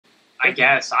I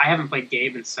guess. I haven't played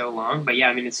Gabe in so long, but yeah,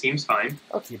 I mean, it seems fine.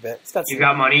 I'll keep it. You've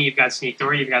got money, you've got Sneak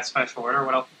Door, you've got Special Order,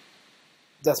 what else?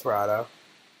 Desperado.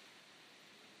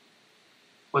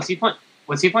 What's he playing?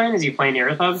 Is he playing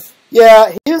Nearthub?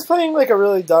 Yeah, he was playing like a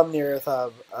really dumb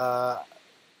Nearthub.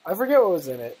 I forget what was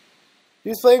in it. He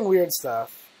was playing weird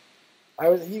stuff.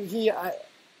 He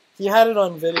had it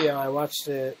on video. I watched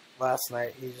it last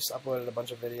night. He just uploaded a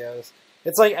bunch of videos.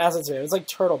 It's like Acid Spam. It's like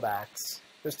turtlebacks.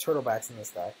 There's turtlebacks in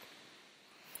this deck.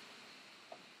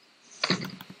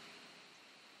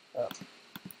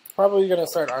 Probably gonna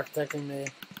start architecting me.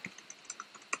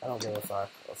 I don't give a fuck.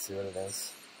 Let's see what it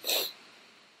is.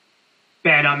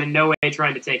 Ben, I'm in no way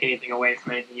trying to take anything away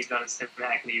from anything you've done in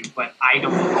Cincinnati, but I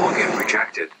don't get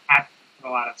rejected. Have a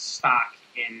lot of stock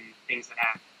in things that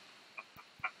happen.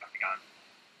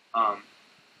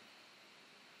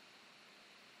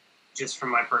 Just from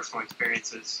my personal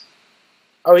experiences.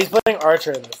 Oh, he's playing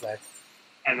Archer in this deck.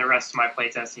 And the rest of my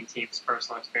playtesting team's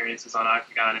personal experiences on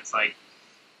Octagon, it's like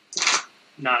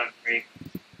not a very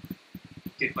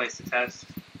good place to test.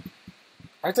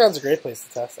 Octagon's a great place to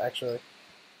test, actually.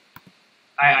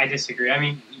 I disagree. I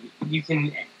mean, you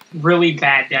can really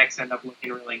bad decks end up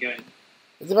looking really good.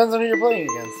 It depends on who you're playing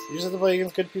against. You just have to play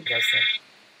against good people testing.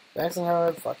 Jackson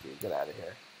Howard, fuck you. Get out of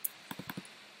here.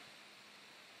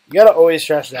 You gotta always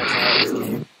trash Jackson Howard's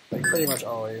game. Like, pretty much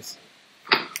always.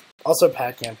 Also,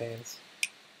 pad campaigns.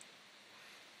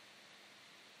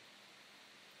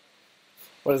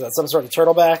 What is that? Some sort of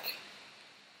turtleback?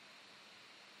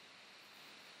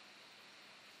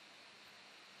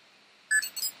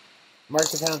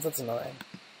 Marked accounts, that's annoying.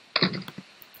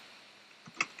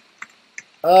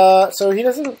 So he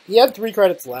doesn't. He had 3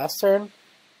 credits last turn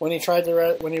when he tried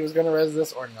to when he was going to res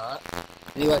this or not.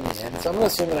 And he let me in, so I'm going to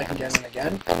assume that I can get in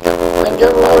again and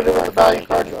get rewarded with the value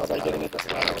card draws by getting it this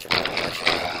extra.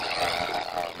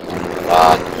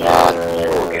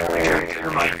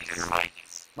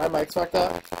 My mic's fucked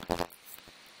up.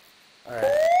 All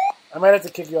right, I might have to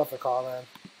kick you off the call, man.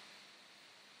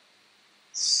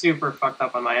 Super fucked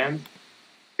up on my end.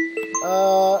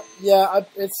 Yeah,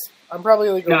 I'm probably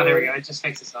like. No, there we go. It just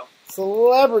fixed itself.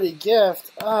 Celebrity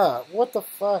gift. What the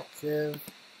fuck, dude?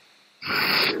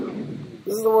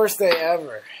 This is the worst day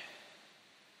ever.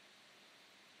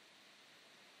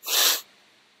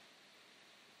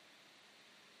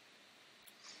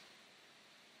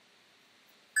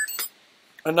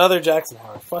 Another Jackson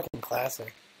Howard. Fucking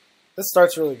classic. This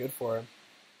starts really good for him.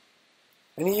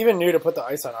 And he even knew to put the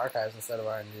ice on archives instead of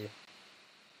RNG.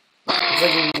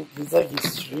 He's like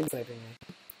he's stream sniping me.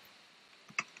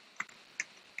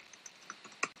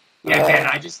 Yeah, Ken,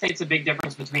 I just think it's a big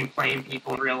difference between playing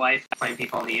people in real life and playing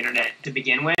people on the internet to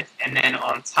begin with, and then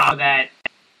on top of that,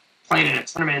 playing in a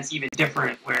tournament is even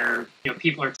different where, you know,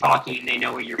 people are talking, they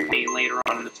know what you're playing later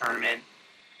on in the tournament.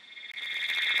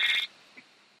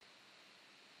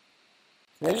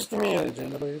 Can you just give me an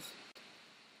agenda, please?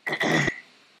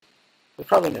 There's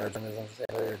probably no agendas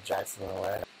on Jackson in a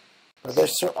way. But there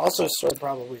also sort of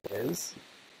probably is.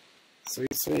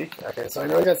 Sweep Sweep. Okay, so I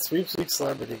know I got Sweep Sweep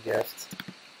Celebrity Gift.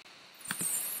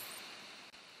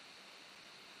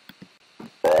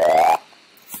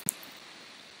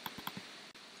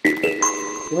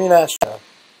 Give me an Astro.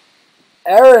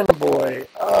 Errand Boy.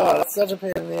 Oh, that's such a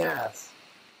pain in the ass.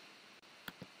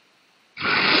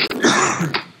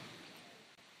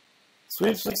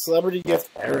 Sweep Sweep Celebrity Gift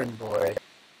Errand Boy.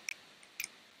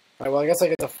 Alright, well, I guess I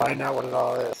get to find out what it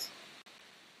all is.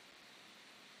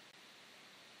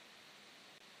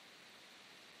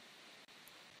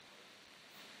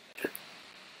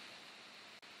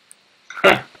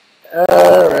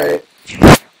 Alright.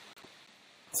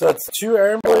 So it's 2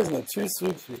 errand boys and 2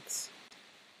 sweep sweeps.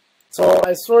 So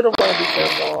I sort of want to be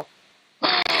careful.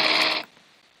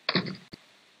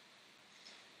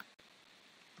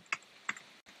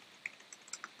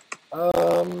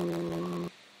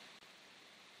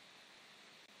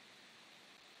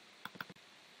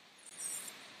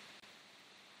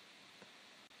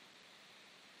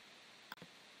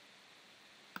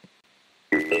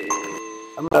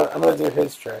 I'm gonna do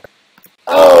his trick.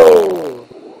 Oh!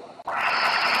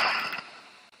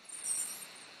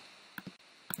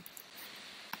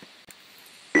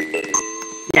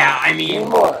 Yeah, I mean,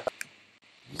 more.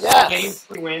 Yes! Getting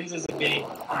 3 wins is a big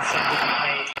incentive to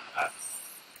play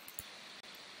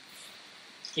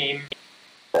game.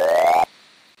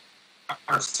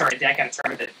 Or, sorry, deck at a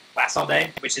tournament that lasts all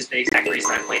day, which is the exact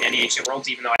reason I played NEH at Worlds,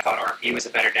 even though I thought RP was a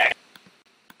better deck.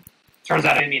 Turns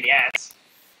out it hit me in the ass.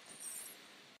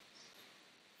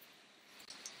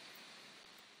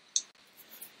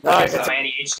 No, my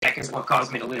NEH deck is what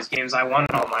caused me to lose games. I won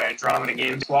all my Andromeda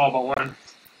games, all but one.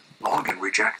 Long and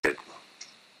rejected.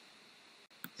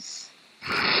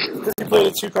 Because you played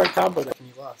a 2-card combo deck and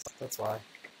you lost. That's why.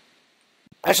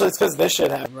 Actually, it's because this shit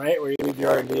happened, right? Where you leave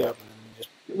your R&D up and then you just...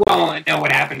 Well, no,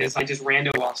 what happened is I just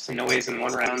rando lost to noise in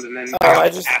one round, and then Oh, am I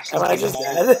just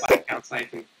dead? outside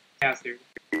and caster.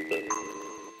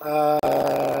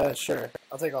 Sure.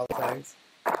 I'll take all the things.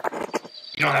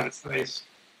 You don't have its face.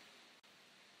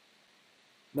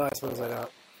 No, I suppose I don't.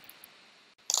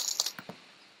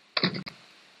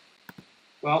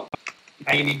 Well,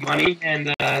 now you need money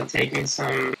and taking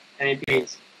some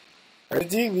NAPs. Or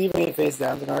do you leave any face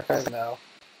downs in archive now?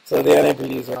 So the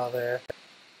NAPs are all there.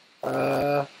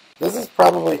 This is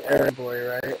probably Errand Boy,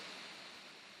 right?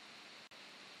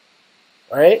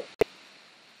 Right?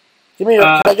 Give me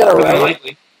can I get a right?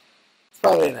 Likely. It's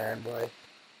probably an Errand Boy.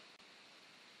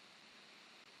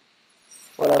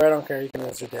 Whatever, I don't care. You can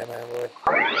answer damn Errand Boy.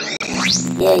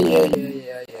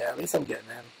 Yeah. At least I'm getting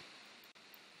him.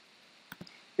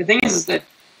 The thing is that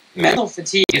mental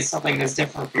fatigue is something that's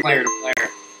different from player to player.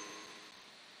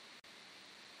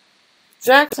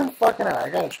 Jackson fucking out. I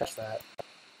gotta trust that.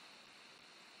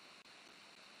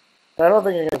 I don't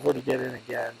think I can afford to get in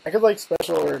again. I could, like,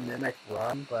 special order Mimic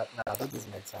run, but no, that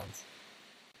doesn't make sense.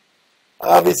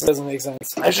 Obviously doesn't make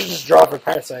sense. I should just draw for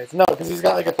Parasites. No, because he's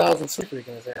got, like, 1,000 Sweep Week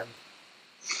in his hand.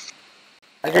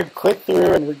 I could click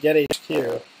through and get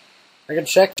HQ. I could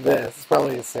check this. It's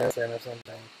probably a Sansan or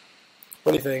something.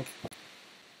 What do you think?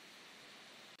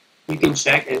 You can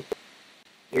check it.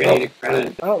 You're gonna get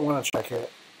credit. I don't want to check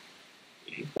it.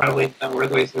 Probably not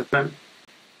worth wasting the time.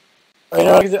 I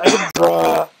know, I could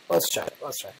draw... Let's check.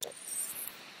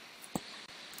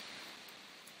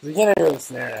 We can't enter the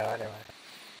scenario anyway.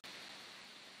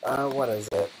 What is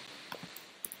it?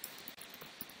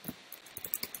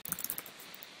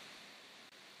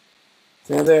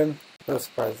 Sansan? No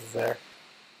surprises there.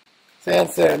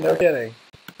 Sansan, no kidding.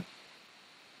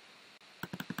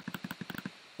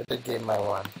 I did game my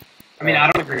one. I mean, I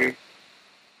don't agree.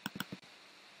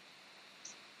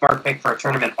 Guard pick for a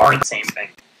tournament are the same thing.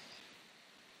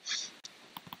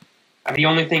 I mean, the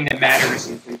only thing that matters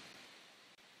in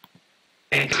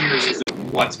tiers is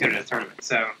what's good at a tournament.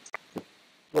 So,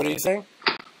 what are you saying?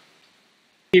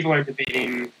 People are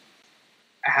debating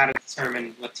how to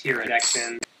determine what tier a deck's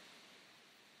in.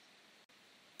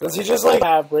 Does he just, like,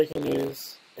 have breaking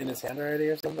news in his hand already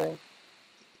or something?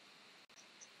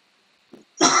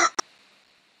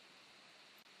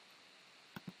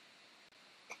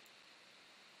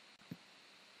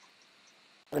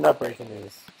 Or not breaking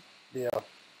news. Deal.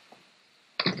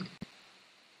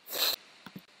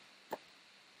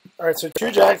 Alright, so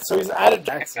 2 jacks, so he's added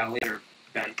jacks. Got later,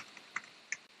 Ben.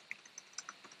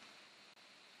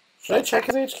 Should I check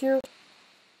his HQ?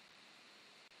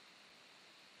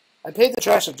 I paid the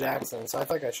trash of Jackson, so I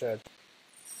think I should.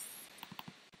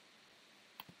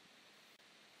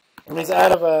 And he's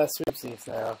out of sweepstakes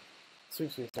now.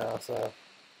 So...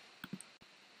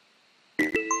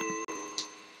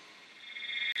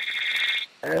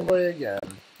 Errand Boy again.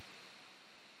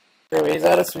 Anyway, he's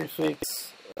out of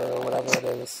sweepstakes, or whatever it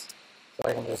is, so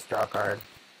I can just draw a card.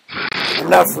 I'm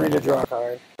now free to draw a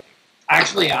card.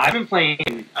 Actually, I've been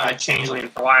playing Changeling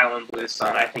for a while in Blue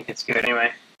Sun. I think it's good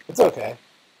anyway. It's okay.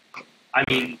 I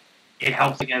mean, it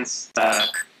helps against... Are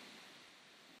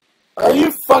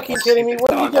you fucking kidding me?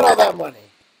 Where did you get all that money?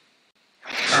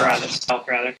 Or rather, stealth,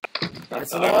 rather.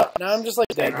 So now I'm just like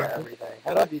dead to everything.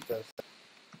 How do I beat this?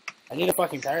 I need a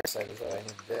fucking Parasite is what I need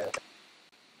to do.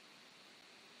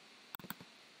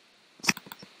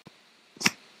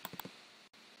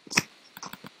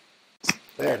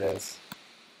 There it is.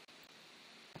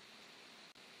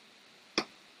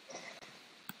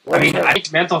 I mean, I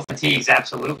think mental fatigue is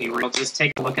absolutely real. Just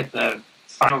take a look at the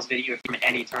finals video from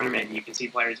any tournament, and you can see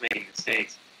players making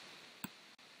mistakes.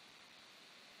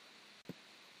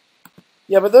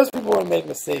 Yeah, but those people wouldn't make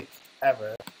mistakes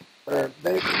ever.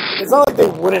 It's not like they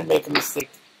wouldn't make a mistake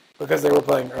because they were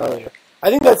playing earlier. I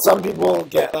think that some people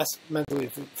get less mentally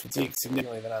fatigued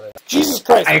significantly than others. Jesus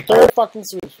Christ, the third fucking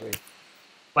sweep week.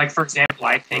 Like, for example,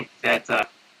 I think that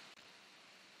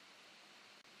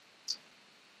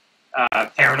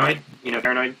Paranoid, you know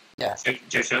Paranoid? Yeah.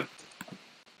 Joe Show.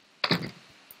 What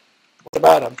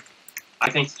about him? I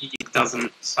think he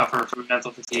doesn't suffer from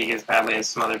mental fatigue as badly as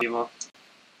some other people.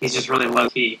 He's just really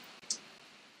low-key.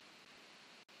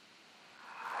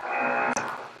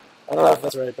 I don't know if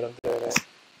that's right, but I'm doing it.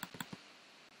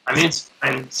 I mean, it's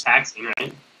taxing,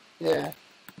 right? Yeah.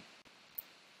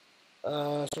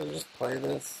 Should I just play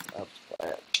this? I'll just play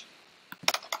it.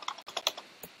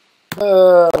 I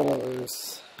don't want to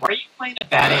lose. Why are you playing a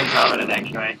bad Andromeda deck,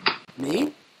 anyway?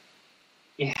 Me?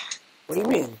 Yeah. What do you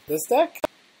mean? This deck?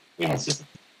 Yeah, it's just...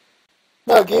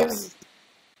 No, Gabe's...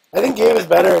 I think Gabe is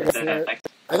better against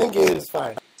I think Gabe is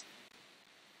fine.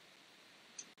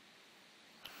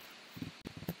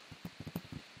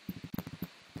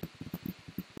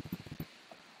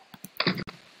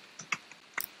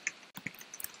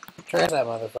 Try that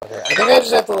motherfucker. I think I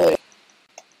just have to, like,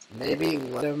 maybe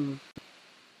let him...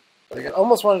 Like, I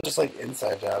almost want to just, like,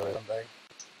 inside job or something.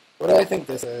 What do I think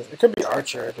this is? It could be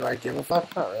Archer. Do I give a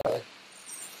fuck? Not really.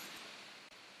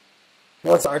 He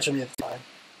wants to Archer me at the time.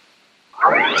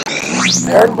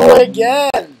 Iron Boy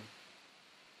again!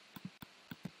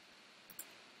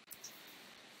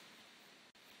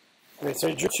 Wait, so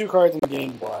he drew 2 cards and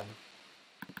gained 1.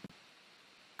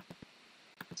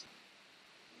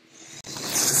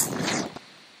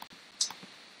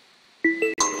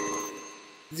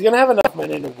 Is he gonna have enough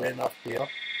money to win off Peel?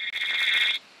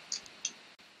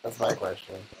 That's my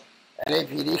question.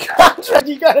 NAPD contract?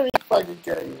 You gotta be fucking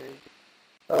kidding me.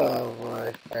 Oh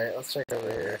boy. Alright, let's check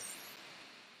over here.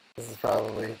 This is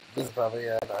probably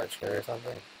an Archer or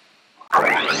something.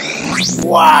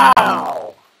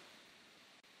 Wow!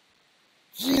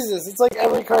 Jesus, it's like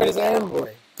every card is Iron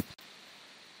Boy.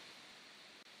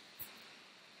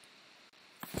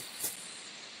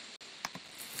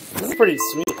 This is pretty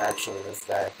sweet, actually, this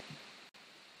deck.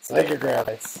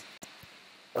 Psychographics.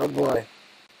 Oh boy.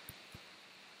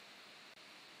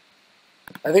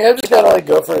 I think I've just gotta, like,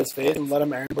 go for his face and let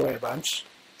him Iron Boy a bunch.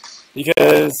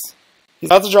 Because he's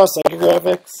about to draw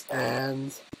Psychographics,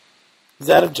 and he's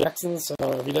out of Jackson, so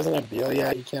if he doesn't have Beal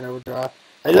yet, he can't overdraw.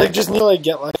 I, like, just need to, like,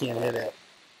 get lucky and hit it.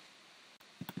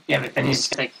 Yeah, but then he's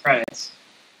gonna take credits.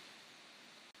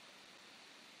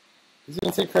 He's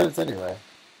gonna take credits anyway.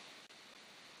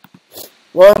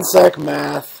 1 sec,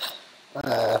 math.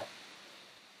 I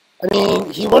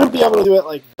mean, he wouldn't be able to do it,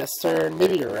 like, this turn.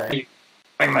 Maybe you're right. Are you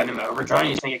talking about him overdrawing?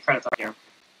 He's gonna get credits on here.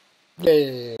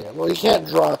 Yeah. Well, you can't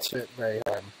draw to it very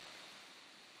hard.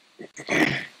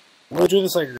 We'll do the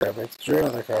Psychographics. Drew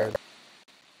another card.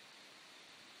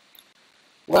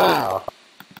 Wow.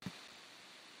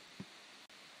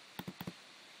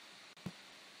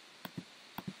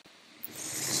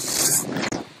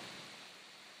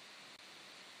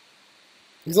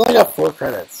 He's only got 4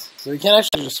 credits, so he can't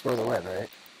actually just score the win, right?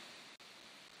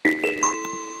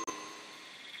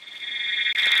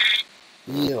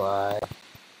 Eli.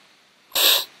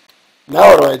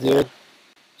 Now what do?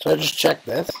 Should I just check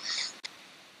this?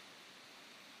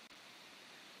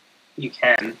 You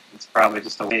can. It's probably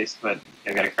just a waste, but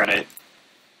you'll get a credit.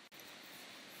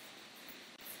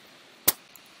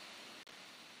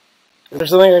 Is there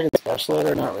something I can special it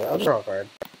or not really? I'll just draw a card.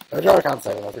 I'll draw a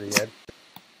concept, that's pretty good.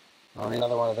 I'll need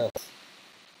another one of this.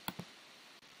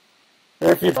 There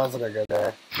are a few funds that are good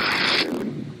there.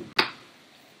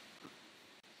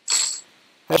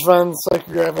 Hedge funds,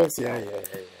 Psychographics, yeah.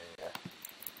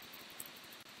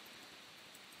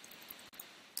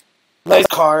 Nice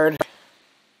card.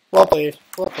 Well played.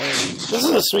 This is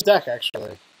a sweet deck,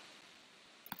 actually.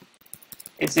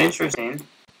 It's interesting.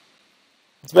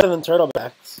 It's better than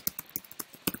Turtlebacks.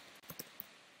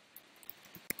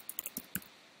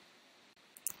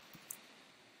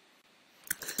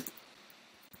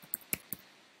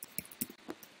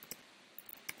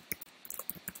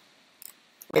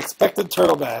 Expected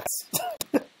Turtlebacks.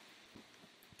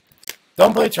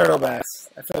 Don't play Turtlebacks.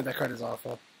 I feel like that card is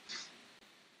awful.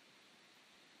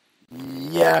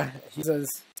 Yeah, he says,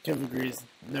 Kim agrees,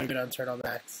 no good on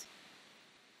Turtlebacks.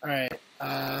 Alright,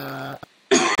 I'm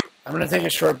gonna take a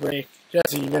short break.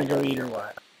 Jesse, you gonna go eat or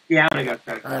what? Yeah, I'm gonna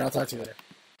go cook. Alright, I'll talk to you later.